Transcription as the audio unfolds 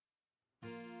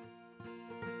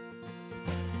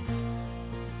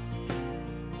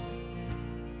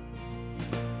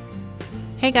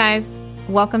Hey guys,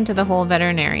 welcome to The Whole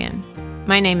Veterinarian.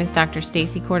 My name is Dr.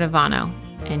 Stacy Cordovano,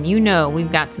 and you know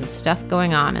we've got some stuff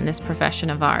going on in this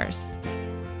profession of ours.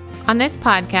 On this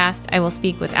podcast, I will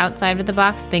speak with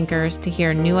outside-of-the-box thinkers to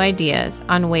hear new ideas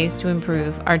on ways to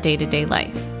improve our day-to-day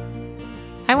life.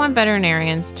 I want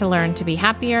veterinarians to learn to be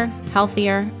happier,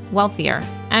 healthier, wealthier,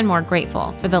 and more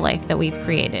grateful for the life that we've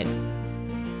created.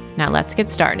 Now let's get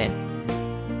started.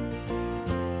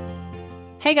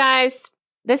 Hey guys,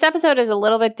 this episode is a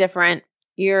little bit different.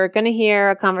 You're going to hear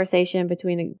a conversation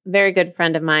between a very good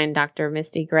friend of mine, Dr.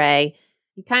 Misty Gray.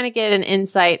 You kind of get an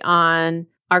insight on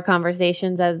our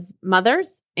conversations as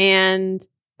mothers, and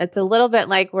it's a little bit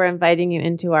like we're inviting you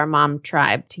into our mom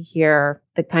tribe to hear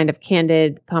the kind of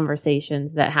candid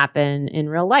conversations that happen in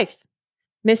real life.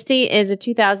 Misty is a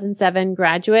 2007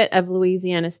 graduate of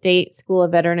Louisiana State School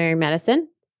of Veterinary Medicine.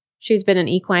 She's been an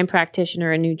equine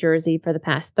practitioner in New Jersey for the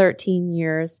past 13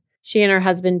 years. She and her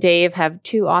husband, Dave, have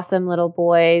two awesome little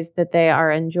boys that they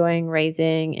are enjoying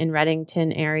raising in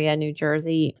Reddington area, New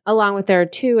Jersey, along with their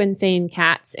two insane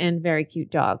cats and very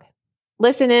cute dog.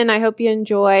 Listen in. I hope you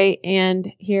enjoy.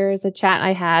 And here's a chat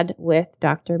I had with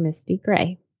Dr. Misty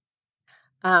Gray.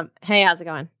 Hey, how's it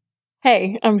going?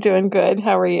 Hey, I'm doing good.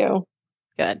 How are you?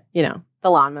 Good. You know,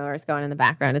 the lawnmower is going in the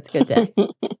background. It's a good day.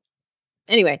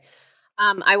 Anyway,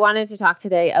 I wanted to talk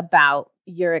today about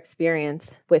your experience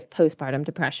with postpartum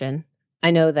depression.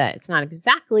 I know that it's not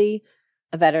exactly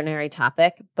a veterinary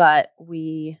topic, but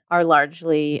we are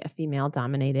largely a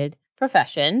female-dominated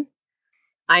profession.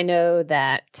 I know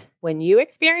that when you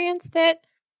experienced it,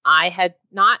 I had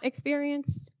not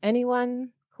experienced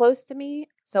anyone close to me,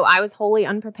 so I was wholly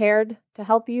unprepared to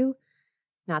help you.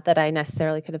 Not that I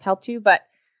necessarily could have helped you, but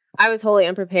I was wholly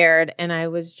unprepared, and I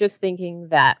was just thinking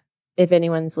that if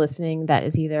anyone's listening that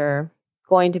is either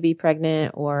going to be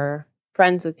pregnant or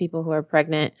friends with people who are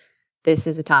pregnant, this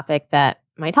is a topic that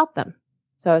might help them.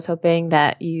 So I was hoping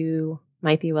that you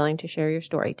might be willing to share your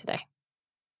story today.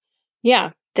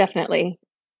 Yeah, definitely.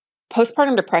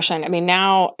 Postpartum depression. I mean,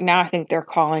 now I think they're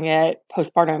calling it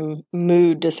postpartum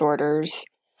mood disorders.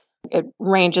 It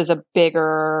ranges a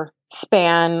bigger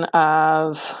span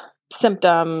of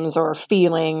symptoms or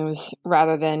feelings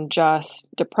rather than just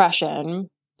depression.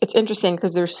 It's interesting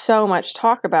because there's so much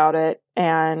talk about it,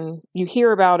 and you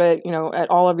hear about it, you know,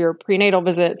 at all of your prenatal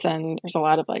visits, and there's a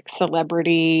lot of like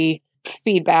celebrity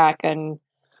feedback and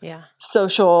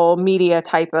social media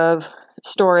type of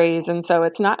stories. And so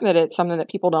it's not that it's something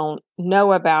that people don't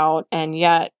know about, and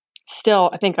yet still,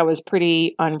 I think I was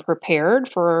pretty unprepared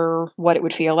for what it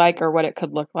would feel like or what it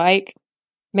could look like.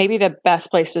 Maybe the best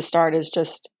place to start is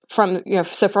just from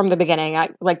the beginning.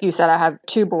 Like you said, I have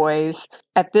two boys.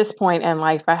 At this point in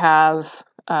life, I have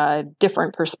a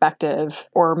different perspective,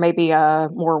 or maybe a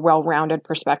more well-rounded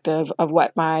perspective of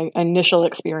what my initial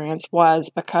experience was,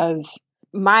 because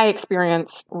my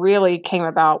experience really came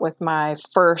about with my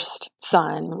first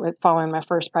son, following my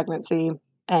first pregnancy.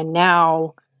 And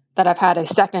now that I've had a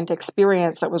second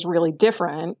experience that was really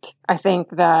different, I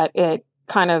think that it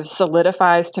kind of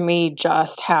solidifies to me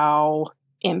just how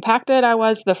impacted I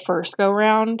was the first go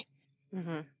round.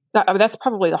 Mm-hmm. That's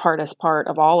probably the hardest part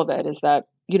of all of it, is that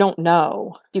you don't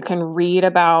know. You can read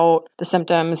about the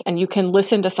symptoms and you can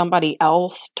listen to somebody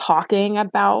else talking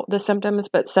about the symptoms,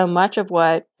 but so much of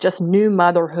what just new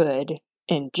motherhood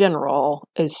in general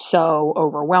is so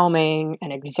overwhelming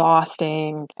and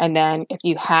exhausting. And then if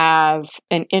you have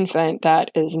an infant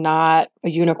that is not a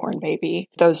unicorn baby,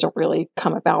 those don't really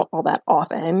come about all that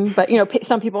often. But, you know,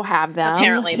 some people have them.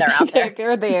 Apparently they're out there.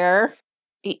 They're there.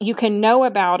 You can know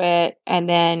about it and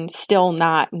then still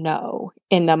not know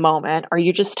in the moment. Are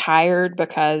you just tired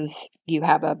because you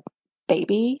have a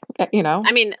baby, you know?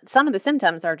 I mean, some of the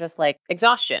symptoms are just like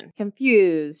exhaustion,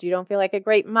 confused, you don't feel like a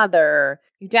great mother,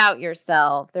 you doubt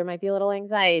yourself, there might be a little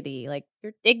anxiety, like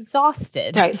you're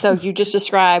exhausted. Right. So you just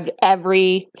described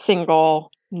every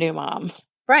single new mom.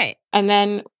 Right. And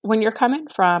then when you're coming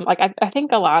from, like, I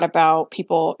think a lot about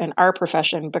people in our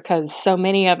profession, because so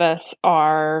many of us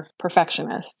are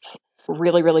perfectionists,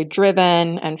 really, really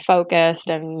driven and focused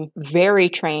and very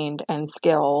trained and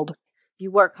skilled. You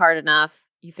work hard enough,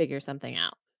 you figure something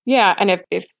out. Yeah. And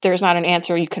if there's not an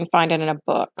answer, you can find it in a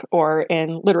book or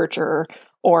in literature,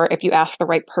 or if you ask the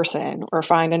right person or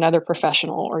find another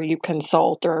professional or you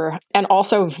consult, and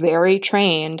also very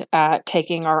trained at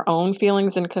taking our own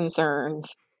feelings and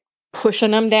concerns,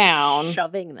 pushing them down,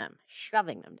 shoving them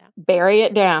down, bury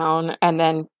it down, and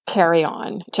then carry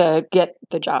on to get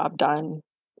the job done.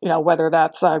 You know, whether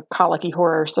that's a colicky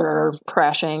horse or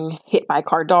crashing, hit by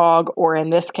car dog, or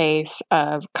in this case,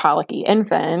 a colicky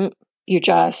infant. you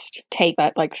just take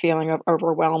that like feeling of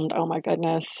overwhelmed, oh my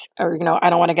goodness, or, I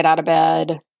don't want to get out of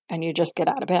bed. And you just get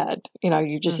out of bed.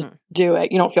 You just do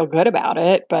it. You don't feel good about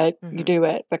it, but you do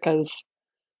it because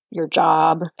your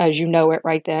job, as you know it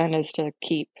right then, is to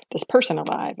keep this person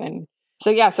alive. And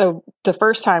so the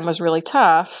first time was really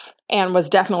tough and was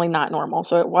definitely not normal.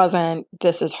 So it wasn't,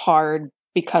 this is hard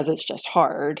because it's just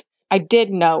hard. I did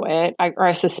know it, or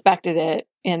I suspected it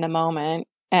in the moment.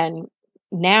 And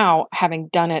now, having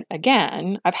done it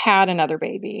again, I've had another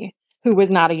baby who was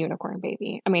not a unicorn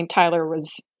baby. I mean, Tyler was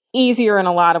easier in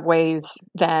a lot of ways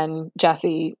than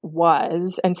Jesse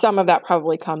was. And some of that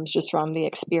probably comes just from the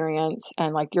experience.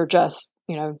 And like, you're just,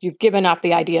 you've given up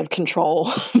the idea of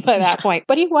control by that point.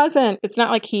 But he wasn't, it's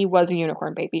not like he was a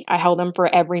unicorn baby. I held him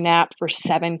for every nap for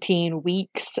 17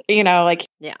 weeks. I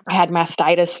had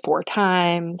mastitis 4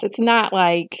 times. It's not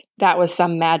like that was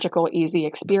some magical, easy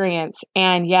experience.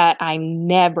 And yet I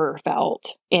never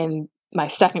felt in my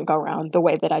second go round the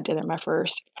way that I did in my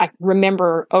first. I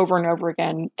remember over and over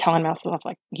again telling myself,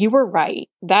 like, you were right.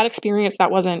 That experience,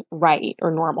 that wasn't right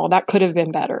or normal. That could have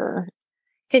been better.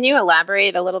 Can you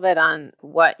elaborate a little bit on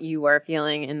what you were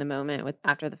feeling in the moment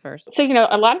after the first? So,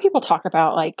 a lot of people talk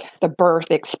about like the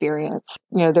birth experience.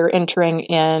 They're entering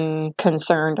in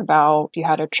concerned about if you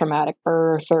had a traumatic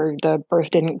birth or the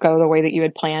birth didn't go the way that you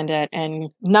had planned it. And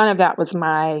none of that was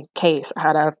my case. I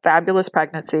had a fabulous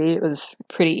pregnancy. It was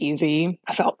pretty easy.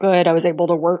 I felt good. I was able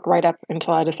to work right up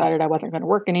until I decided I wasn't going to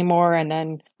work anymore. And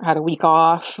then I had a week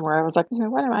off where I was like,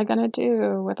 what am I going to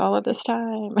do with all of this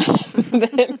time?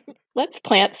 Then, let's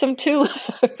plant some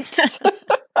tulips.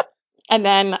 And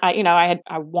then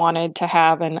I wanted to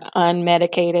have an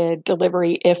unmedicated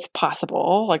delivery if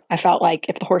possible. Like I felt like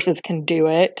if the horses can do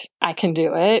it, I can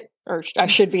do it, or I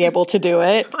should be able to do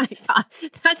it. Oh my God.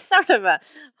 That's sort of a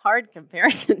hard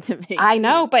comparison to make. I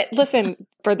know, but listen,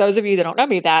 for those of you that don't know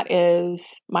me, that is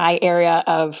my area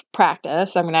of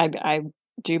practice. I mean, I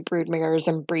do brood mares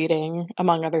and breeding,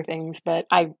 among other things. But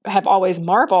I have always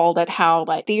marveled at how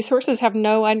like these horses have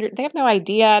they have no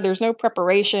idea. There's no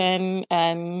preparation,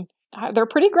 and they're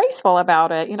pretty graceful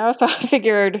about it, So I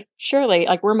figured, surely,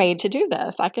 like we're made to do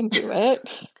this. I can do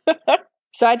it.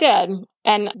 So I did.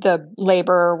 And the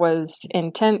labor was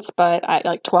intense, but I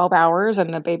like 12 hours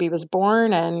and the baby was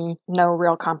born and no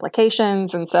real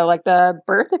complications. And so like the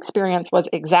birth experience was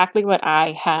exactly what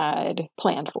I had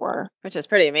planned for. Which is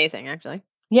pretty amazing, actually.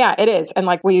 Yeah, it is. And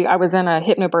like I was in a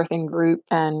hypnobirthing group,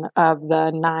 and of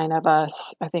the 9 of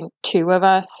us, I think 2 of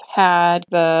us had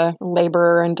the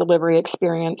labor and delivery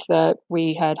experience that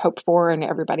we had hoped for, and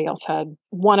everybody else had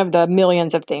one of the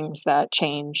millions of things that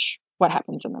change what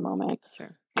happens in the moment.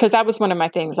 Sure. Because that was one of my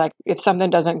things, like if something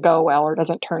doesn't go well or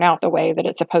doesn't turn out the way that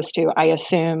it's supposed to, I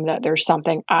assume that there's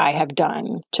something I have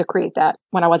done to create that.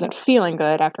 When I wasn't feeling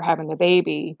good after having the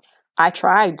baby, I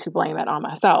tried to blame it on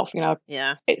myself.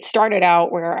 Yeah. It started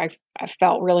out where I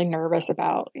felt really nervous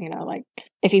about, like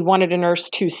if he wanted to nurse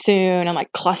too soon and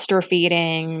like cluster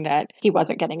feeding, that he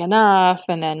wasn't getting enough.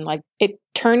 And then like it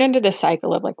turned into this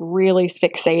cycle of like really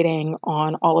fixating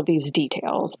on all of these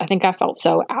details. I think I felt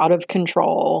so out of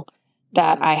control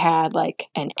that I had like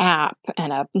an app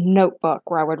and a notebook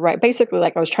where I would write, basically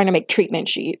like I was trying to make treatment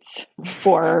sheets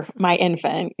for my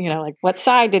infant, like what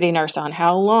side did he nurse on?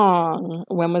 How long?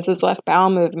 When was his last bowel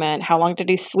movement? How long did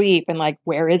he sleep? And like,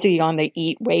 where is he on the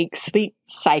eat, wake, sleep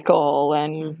cycle?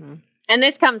 And And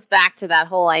this comes back to that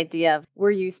whole idea of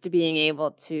we're used to being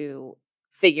able to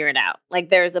figure it out. Like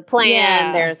there's a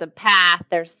plan, there's a path,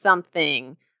 there's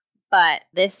something, but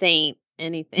this ain't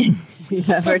anything we've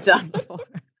ever done before.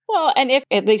 Well, and if,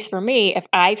 at least for me, if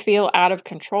I feel out of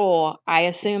control, I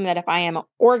assume that if I am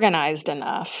organized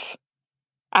enough,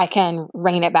 I can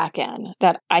rein it back in,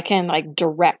 that I can like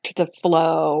direct the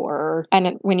flow.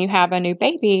 And when you have a new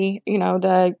baby,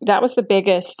 that was the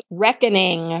biggest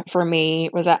reckoning for me,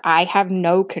 was that I have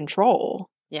no control.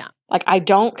 Yeah. Like I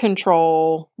don't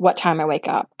control what time I wake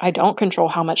up. I don't control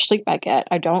how much sleep I get.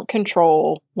 I don't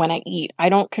control when I eat. I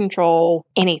don't control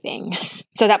anything.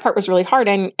 So that part was really hard.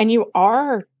 And you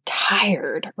are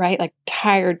tired, right? Like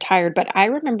tired. But I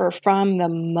remember from the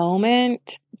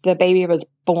moment the baby was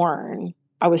born,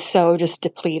 I was so just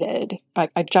depleted.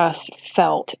 Like I just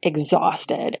felt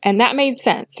exhausted. And that made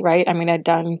sense, right? I mean, I'd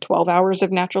done 12 hours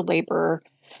of natural labor.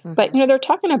 But, they're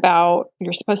talking about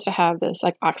you're supposed to have this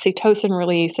like oxytocin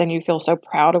release and you feel so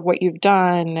proud of what you've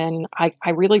done. And I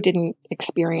really didn't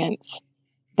experience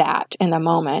that in the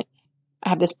moment. I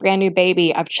have this brand new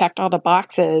baby. I've checked all the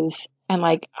boxes and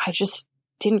like, I just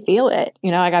didn't feel it.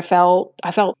 Like I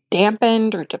felt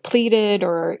dampened or depleted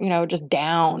or, just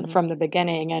down from the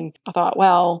beginning. And I thought,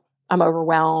 well, I'm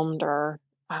overwhelmed or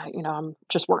I'm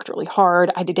just worked really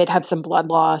hard. I did have some blood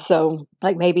loss. So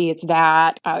like, maybe it's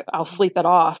that I'll sleep it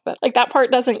off, but like that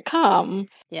part doesn't come.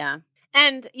 Yeah.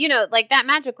 And, like that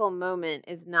magical moment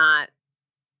is not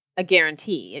a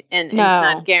guarantee. And it's not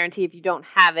a No, guarantee if you don't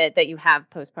have it that you have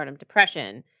postpartum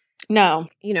depression. no.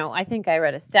 I think I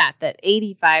read a stat that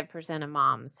 85% of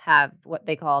moms have what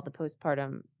they call the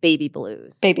postpartum baby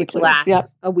blues, which lasts Yep.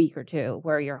 a week or two,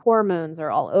 where your hormones are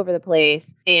all over the place.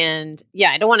 And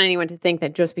I don't want anyone to think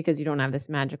that just because you don't have this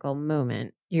magical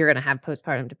moment, you're going to have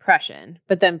postpartum depression.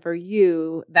 But then for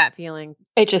you, that feeling,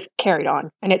 It just carried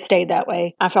on and it stayed that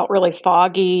way. I felt really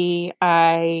foggy.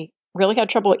 I really had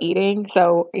trouble eating.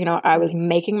 So, I was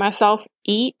making myself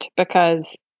eat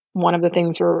because one of the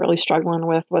things we were really struggling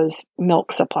with was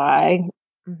milk supply.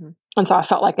 mm-hmm. And so I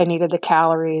felt like I needed the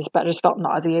calories, but I just felt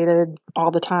nauseated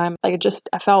all the time. Like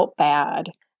I felt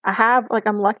bad.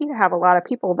 I'm lucky to have a lot of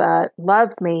people that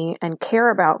love me and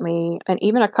care about me. And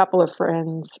even a couple of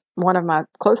friends, one of my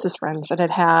closest friends that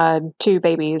had 2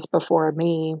 babies before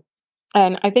me.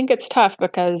 And I think it's tough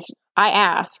because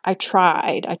I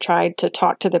tried to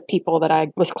talk to the people that I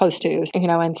was close to,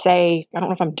 and say, I don't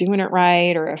know if I'm doing it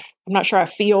right or if I'm not sure I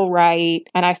feel right.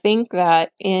 And I think that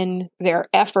in their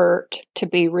effort to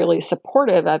be really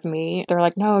supportive of me, they're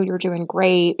like, no, you're doing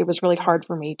great. It was really hard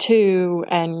for me too.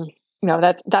 And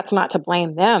that's not to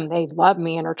blame them. They love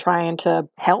me and are trying to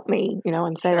help me,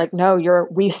 and say like, no,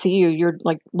 we see you. You're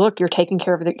like, look, you're taking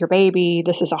care of your baby.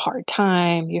 This is a hard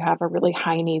time. You have a really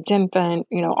high needs infant,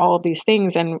 all of these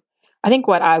things. And I think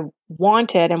what I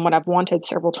wanted and what I've wanted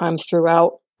several times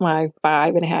throughout my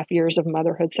 5.5 years of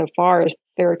motherhood so far is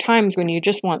there are times when you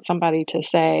just want somebody to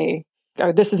say,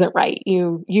 oh, this isn't right.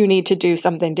 You need to do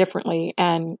something differently.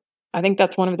 And I think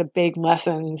that's one of the big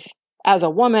lessons as a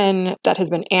woman that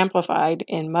has been amplified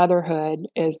in motherhood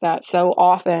is that so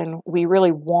often we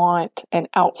really want an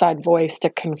outside voice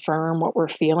to confirm what we're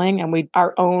feeling, and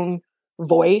our own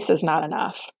voice is not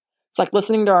enough. It's like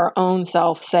listening to our own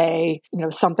self say,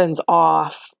 something's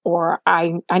off, or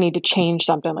I need to change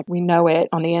something. Like we know it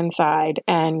on the inside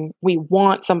and we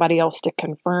want somebody else to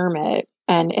confirm it.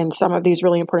 And in some of these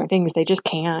really important things, they just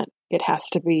can't. It has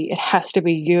to be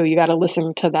you. You got to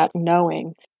listen to that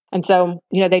knowing. And so,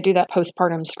 they do that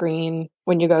postpartum screen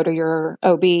when you go to your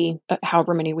OB,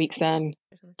 however many weeks in,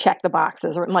 check the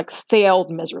boxes, or like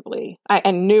failed miserably.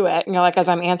 I knew it, as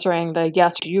I'm answering the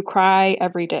yes, do you cry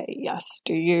every day? Yes.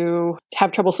 Do you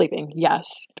have trouble sleeping? Yes.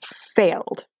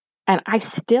 Failed. And I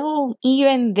still,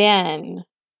 even then,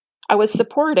 I was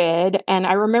supported. And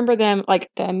I remember them, like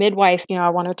the midwife, I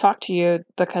want to talk to you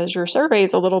because your survey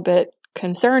is a little bit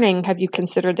concerning. Have you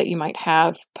considered that you might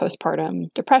have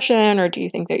postpartum depression, or do you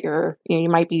think that you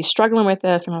might be struggling with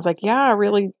this? And I was like, yeah, I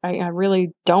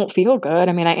really don't feel good.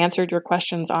 I mean, I answered your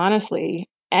questions honestly.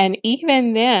 And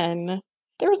even then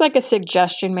there was like a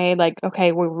suggestion made, like,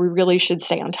 okay, well, we really should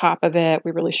stay on top of it.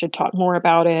 We really should talk more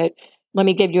about it. Let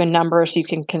me give you a number so you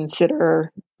can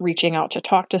consider reaching out to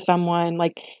talk to someone.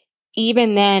 Like,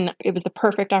 even then, it was the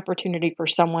perfect opportunity for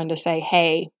someone to say,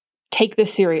 hey, take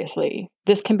this seriously.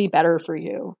 This can be better for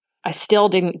you. I still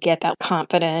didn't get that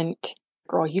confident,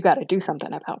 girl, you got to do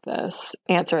something about this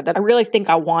answer that I really think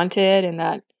I wanted and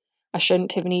that I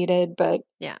shouldn't have needed. But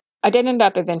yeah, I did end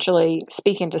up eventually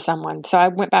speaking to someone. So I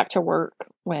went back to work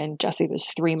when Jessie was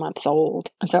 3 months old.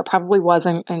 And so it probably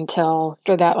wasn't until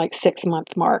after that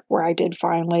 6-month mark where I did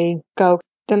finally go.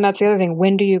 Then that's the other thing.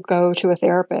 When do you go to a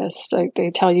therapist? Like,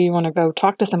 they tell you want to go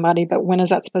talk to somebody, but when is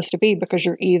that supposed to be? Because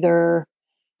you're either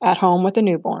at home with a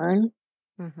newborn,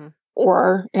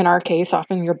 or in our case,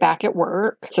 often you're back at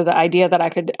work. So the idea that I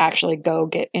could actually go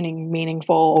get any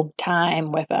meaningful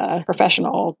time with a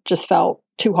professional just felt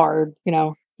too hard,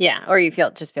 Yeah, or you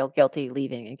just feel guilty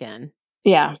leaving again.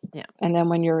 Yeah. Yeah. And then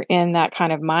when you're in that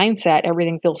kind of mindset,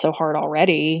 everything feels so hard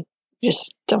already.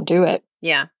 Just don't do it.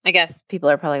 Yeah. I guess people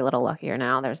are probably a little luckier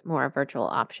now. There's more virtual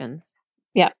options.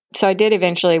 Yeah. So I did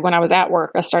eventually, when I was at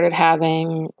work, I started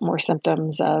having more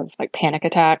symptoms of panic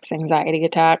attacks, anxiety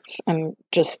attacks, and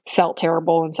just felt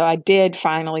terrible. And so I did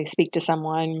finally speak to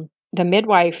someone. The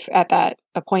midwife at that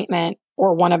appointment,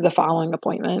 or one of the following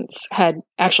appointments, had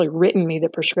actually written me the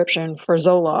prescription for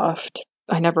Zoloft.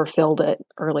 I never filled it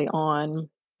early on.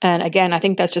 And again, I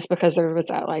think that's just because there was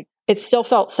that, it still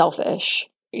felt selfish,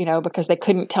 because they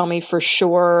couldn't tell me for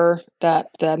sure that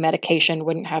the medication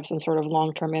wouldn't have some sort of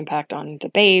long-term impact on the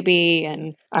baby.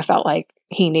 And I felt like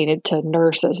he needed to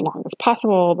nurse as long as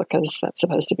possible because that's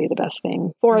supposed to be the best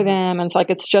thing for them. And so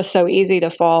it's just so easy to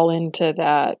fall into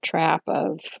that trap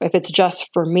of, if it's just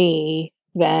for me,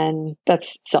 then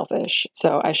that's selfish.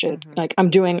 So I should, I'm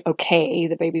doing okay.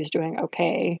 The baby's doing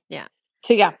okay. Yeah.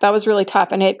 So yeah, that was really tough.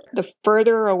 And the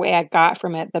further away I got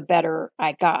from it, the better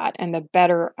I got. And the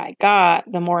better I got,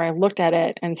 the more I looked at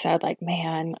it and said, like,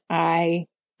 man, I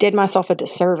did myself a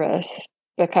disservice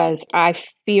because I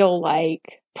feel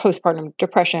like postpartum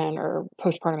depression or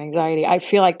postpartum anxiety, I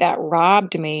feel like that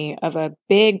robbed me of a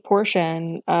big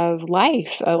portion of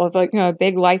life, of like, a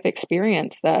big life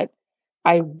experience that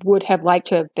I would have liked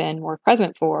to have been more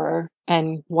present for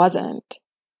and wasn't.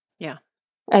 Yeah.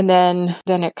 And then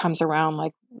it comes around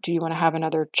like, do you want to have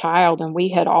another child? And we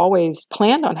had always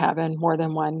planned on having more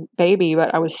than one baby,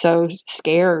 but I was so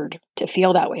scared to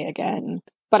feel that way again.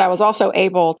 But I was also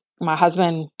able, my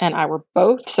husband and I were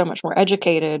both so much more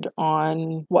educated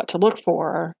on what to look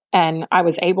for. And I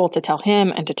was able to tell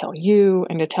him and to tell you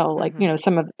and to tell like,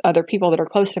 some of the other people that are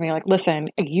close to me, like, listen,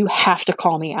 you have to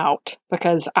call me out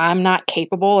because I'm not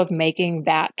capable of making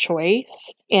that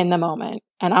choice in the moment.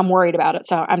 And I'm worried about it.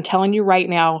 So I'm telling you right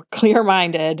now,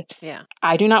 clear-minded. Yeah.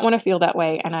 I do not want to feel that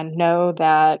way. And I know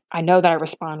that I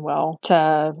respond well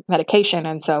to medication.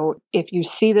 And so if you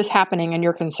see this happening and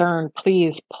you're concerned,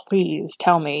 please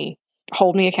tell me,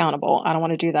 hold me accountable. I don't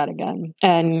want to do that again.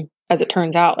 And as it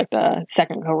turns out, like the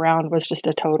second go round was just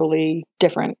a totally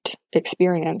different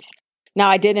experience. Now,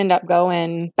 I did end up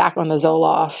going back on the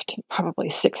Zoloft probably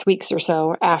 6 weeks or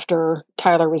so after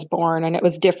Tyler was born. And it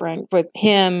was different. With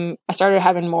him, I started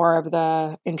having more of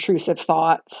the intrusive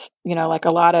thoughts, like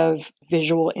a lot of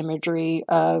visual imagery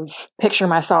of picture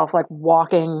myself like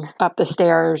walking up the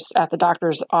stairs at the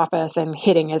doctor's office and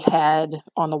hitting his head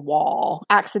on the wall.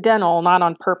 Accidental, not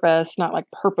on purpose, not like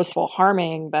purposeful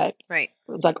harming, but right.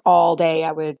 It was like all day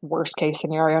I would, worst case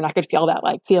scenario, and I could feel that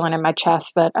like feeling in my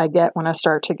chest that I get when I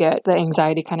start to get the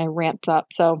anxiety kind of ramped up.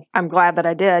 So I'm glad that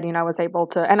I did, I was able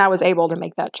to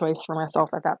make that choice for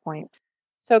myself at that point.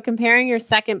 So comparing your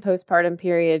second postpartum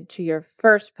period to your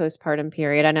first postpartum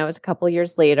period, I know it was a couple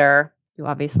years later. You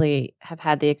obviously have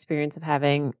had the experience of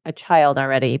having a child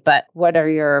already, but what are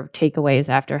your takeaways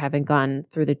after having gone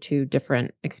through the two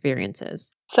different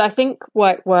experiences? So I think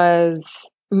what was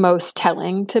most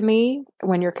telling to me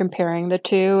when you're comparing the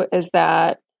two is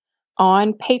that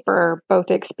on paper, both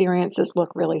experiences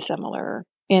look really similar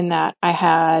in that I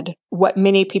had what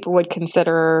many people would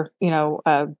consider,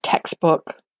 a textbook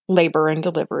labor and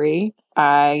delivery.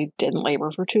 I didn't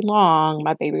labor for too long.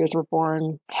 My babies were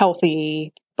born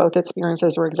healthy. Both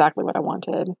experiences were exactly what I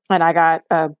wanted. And I got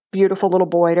a beautiful little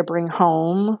boy to bring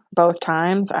home both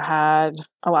times. I had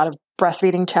a lot of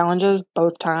breastfeeding challenges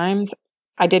both times.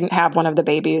 I didn't have one of the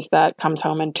babies that comes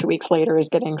home and 2 weeks later is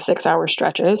getting 6-hour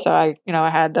stretches. So I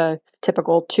had the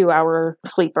typical 2-hour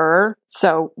sleeper.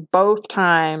 So both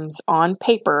times on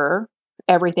paper,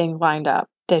 everything lined up.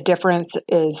 The difference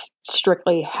is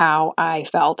strictly how I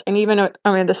felt. And even,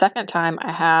 the second time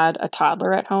I had a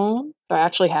toddler at home, so I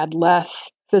actually had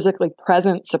less physically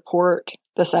present support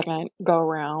the second go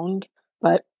around,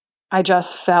 but I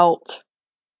just felt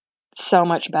so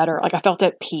much better. Like I felt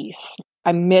at peace.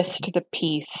 I missed the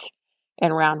peace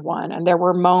in round one. And there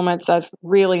were moments of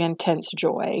really intense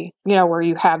joy, where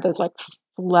you have those like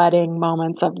flooding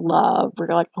moments of love where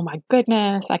you're like, oh my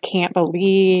goodness, I can't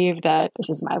believe that this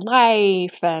is my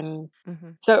life. And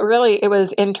so it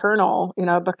was internal,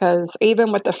 because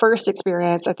even with the first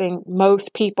experience, I think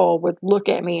most people would look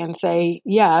at me and say,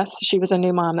 yes, she was a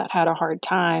new mom that had a hard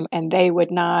time. And they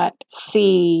would not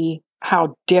see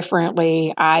how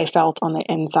differently I felt on the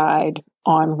inside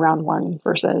on round one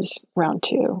versus round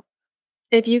two.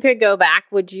 If you could go back,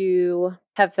 would you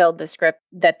have filled the script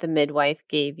that the midwife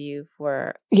gave you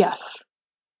for? Yes,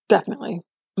 definitely.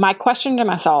 My question to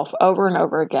myself over and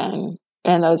over again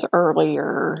in those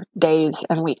earlier days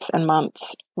and weeks and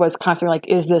months was constantly like,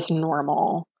 is this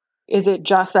normal? Is it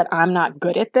just that I'm not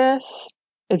good at this?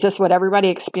 Is this what everybody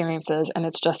experiences and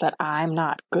it's just that I'm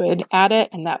not good at it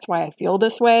and that's why I feel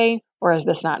this way? Or is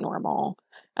this not normal?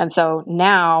 And so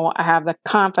now I have the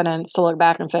confidence to look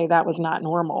back and say that was not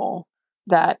normal,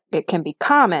 that it can be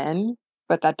common,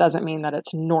 but that doesn't mean that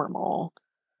it's normal.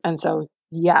 And so,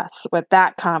 yes, with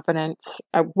that confidence,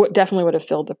 I definitely would have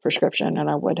filled the prescription and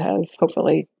I would have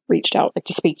hopefully reached out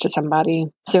to speak to somebody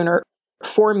sooner.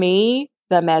 For me,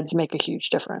 the meds make a huge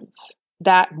difference.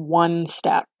 That one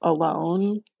step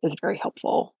alone is very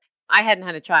helpful. I hadn't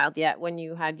had a child yet when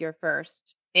you had your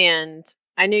first, and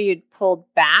I knew you'd pulled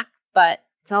back, but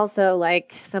it's also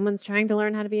like someone's trying to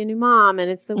learn how to be a new mom and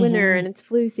it's the winter and it's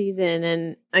flu season.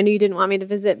 And I knew you didn't want me to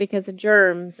visit because of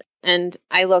germs. And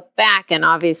I look back and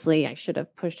obviously I should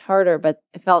have pushed harder, but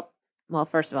it felt, well,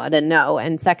 first of all, I didn't know.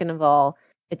 And second of all,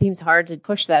 it seems hard to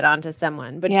push that onto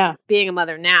someone. But being a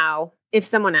mother now, if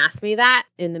someone asked me that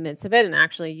in the midst of it, and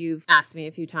actually you've asked me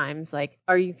a few times, like,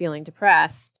 are you feeling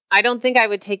depressed? I don't think I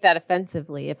would take that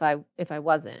offensively if I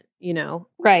wasn't,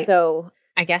 Right. So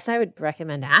I guess I would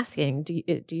recommend asking.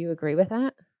 Do you agree with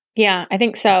that? Yeah, I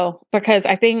think so, because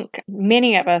I think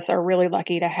many of us are really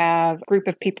lucky to have a group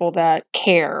of people that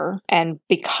care. And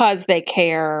because they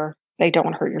care, they don't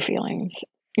want to hurt your feelings.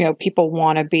 People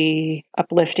want to be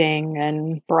uplifting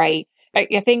and bright.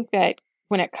 I think that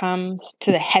when it comes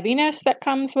to the heaviness that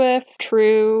comes with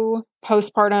true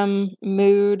postpartum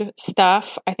mood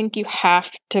stuff, I think you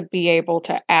have to be able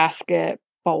to ask it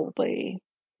boldly.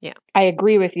 Yeah. I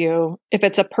agree with you. If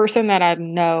it's a person that I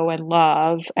know and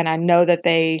love, and I know that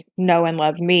they know and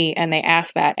love me, and they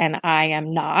ask that, and I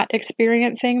am not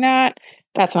experiencing that,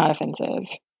 that's not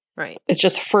offensive. Right. It's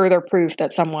just further proof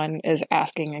that someone is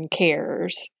asking and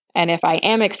cares. And if I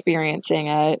am experiencing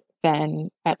it, then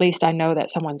at least I know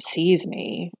that someone sees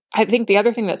me. I think the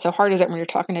other thing that's so hard is that when you're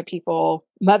talking to people,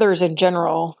 mothers in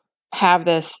general have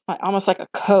this almost like a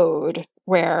code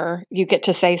where you get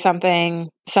to say something,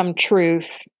 some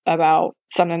truth about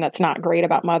something that's not great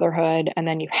about motherhood, and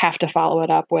then you have to follow it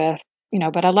up with,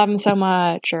 but I love them so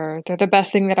much, or they're the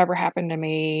best thing that ever happened to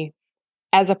me.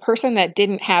 As a person that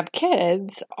didn't have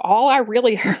kids, all I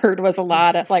really heard was a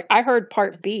lot of, I heard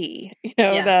part B,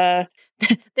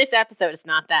 This episode is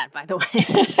not that, by the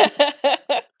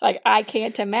way. I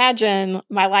can't imagine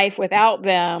my life without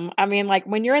them. I mean,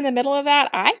 when you're in the middle of that,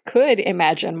 I could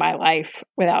imagine my life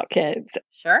without kids.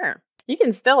 Sure. You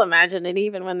can still imagine it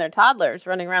even when they're toddlers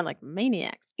running around like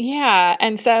maniacs. Yeah.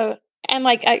 And so,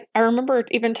 I remember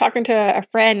even talking to a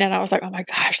friend, and I was like, oh my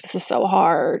gosh, this is so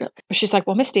hard. She's like,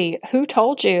 well, Misty, who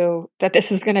told you that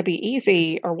this is going to be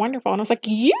easy or wonderful? And I was like,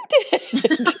 you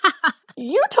did.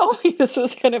 You told me this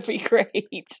was going to be great.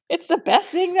 It's the best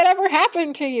thing that ever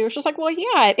happened to you. She's like, well,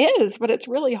 yeah, it is, but it's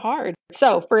really hard.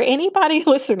 So for anybody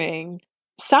listening,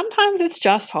 sometimes it's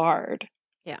just hard.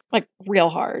 Yeah. Real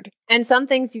hard. And some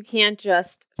things you can't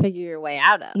just figure your way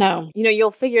out of. No.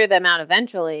 You'll figure them out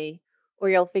eventually, or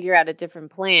you'll figure out a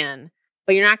different plan,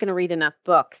 but you're not going to read enough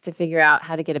books to figure out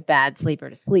how to get a bad sleeper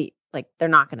to sleep. They're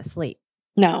not going to sleep.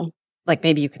 No.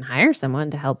 Maybe you can hire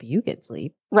someone to help you get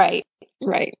sleep. Right.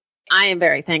 I am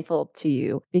very thankful to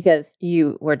you because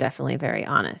you were definitely very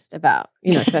honest about,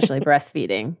 especially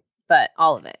breastfeeding, but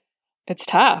all of it. It's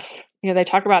tough. They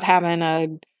talk about having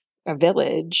a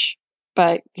village,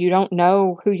 but you don't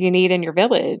know who you need in your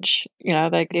village.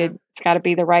 It's got to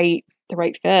be the right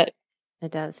fit.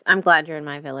 It does. I'm glad you're in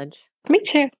my village. Me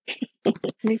too.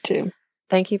 Me too.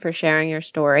 Thank you for sharing your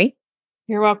story.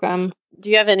 You're welcome. Do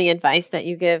you have any advice that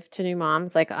you give to new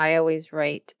moms? I always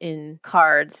write in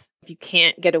cards, if you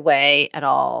can't get away at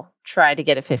all, try to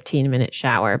get a 15-minute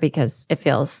shower because it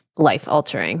feels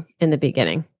life-altering in the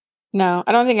beginning. No,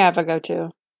 I don't think I have a go-to.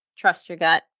 Trust your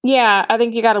gut. Yeah, I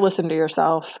think you got to listen to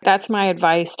yourself. That's my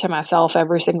advice to myself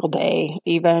every single day,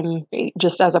 even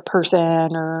just as a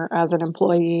person or as an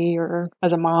employee or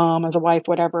as a mom, as a wife,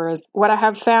 whatever. Is what I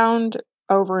have found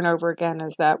over and over again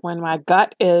is that when my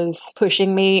gut is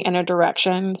pushing me in a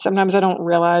direction, sometimes I don't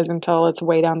realize until it's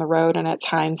way down the road and it's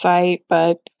hindsight,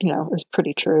 but it's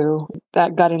pretty true.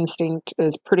 That gut instinct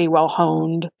is pretty well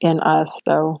honed in us,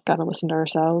 so got to listen to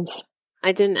ourselves.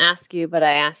 I didn't ask you, but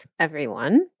I asked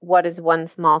everyone, what is one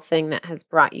small thing that has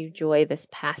brought you joy this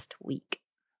past week?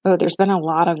 Oh, there's been a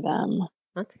lot of them.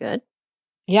 That's good.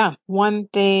 Yeah. One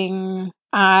thing,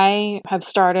 I have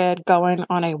started going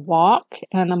on a walk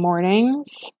in the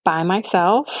mornings by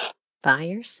myself. By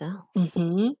yourself?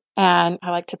 Mm-hmm. And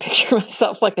I like to picture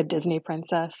myself like a Disney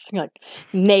princess,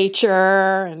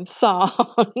 nature and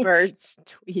songs. Birds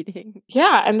tweeting.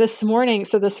 Yeah. And this morning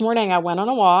I went on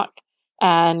a walk,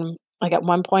 and at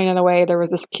one point in the way, there was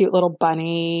this cute little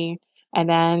bunny, and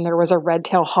then there was a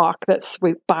red-tailed hawk that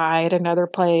swooped by at another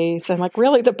place, and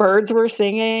really the birds were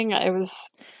singing. It was,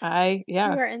 You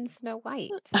were in Snow White.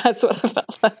 That's what it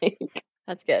felt like.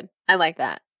 That's good. I like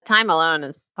that. Time alone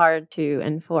is hard to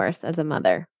enforce as a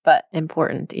mother, but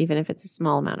important, even if it's a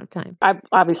small amount of time. I've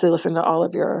obviously listened to all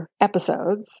of your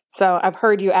episodes, so I've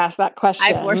heard you ask that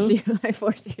question. I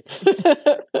force you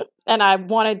to. And I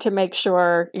wanted to make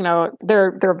sure,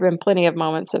 there have been plenty of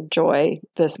moments of joy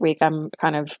this week. I'm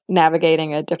kind of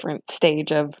navigating a different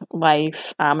stage of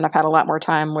life. And I've had a lot more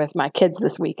time with my kids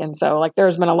this week. And so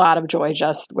there's been a lot of joy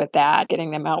just with that,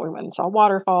 getting them out. We went and saw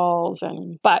waterfalls.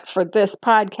 But for this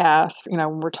podcast,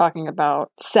 when we're talking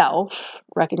about self,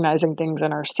 recognizing things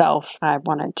in ourself, I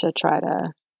wanted to try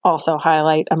to also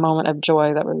highlight a moment of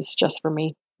joy that was just for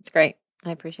me. It's great.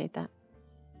 I appreciate that.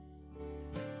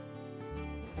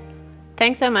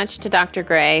 Thanks so much to Dr.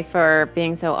 Gray for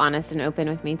being so honest and open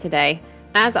with me today.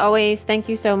 As always, thank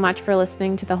you so much for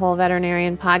listening to the Whole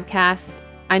Veterinarian podcast.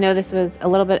 I know this was a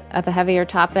little bit of a heavier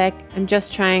topic. I'm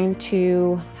just trying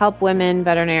to help women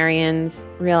veterinarians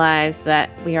realize that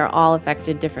we are all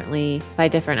affected differently by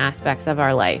different aspects of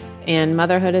our life. And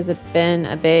motherhood has been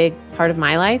a big part of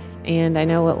my life, and I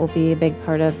know it will be a big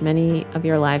part of many of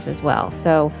your lives as well.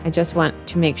 So I just want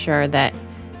to make sure that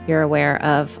you're aware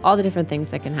of all the different things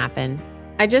that can happen.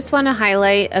 I just want to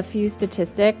highlight a few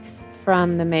statistics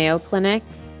from the Mayo Clinic.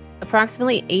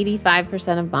 Approximately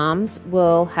 85% of moms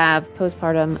will have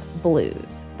postpartum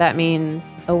blues. That means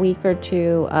a week or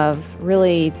two of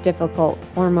really difficult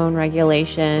hormone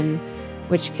regulation,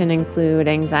 which can include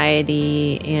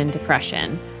anxiety and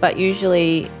depression. But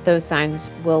usually those signs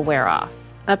will wear off.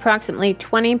 Approximately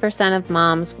 20% of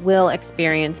moms will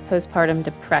experience postpartum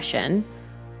depression,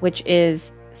 which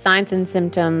is signs and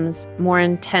symptoms more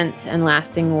intense and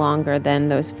lasting longer than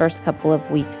those first couple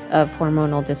of weeks of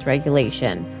hormonal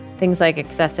dysregulation. Things like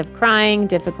excessive crying,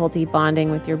 difficulty bonding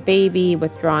with your baby,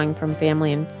 withdrawing from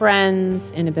family and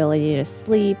friends, inability to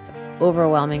sleep,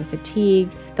 overwhelming fatigue.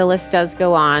 The list does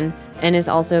go on and is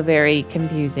also very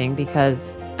confusing because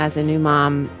as a new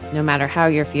mom, no matter how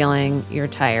you're feeling, you're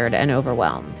tired and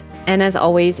overwhelmed. And as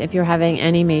always, if you're having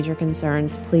any major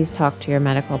concerns, please talk to your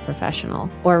medical professional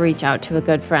or reach out to a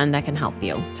good friend that can help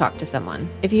you. Talk to someone.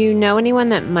 If you know anyone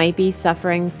that might be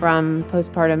suffering from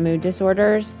postpartum mood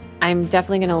disorders, I'm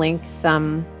definitely going to link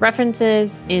some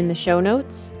references in the show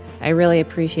notes. I really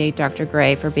appreciate Dr.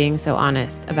 Gray for being so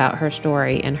honest about her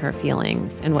story and her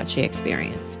feelings and what she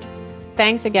experienced.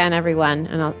 Thanks again, everyone,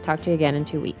 and I'll talk to you again in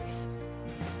 2 weeks.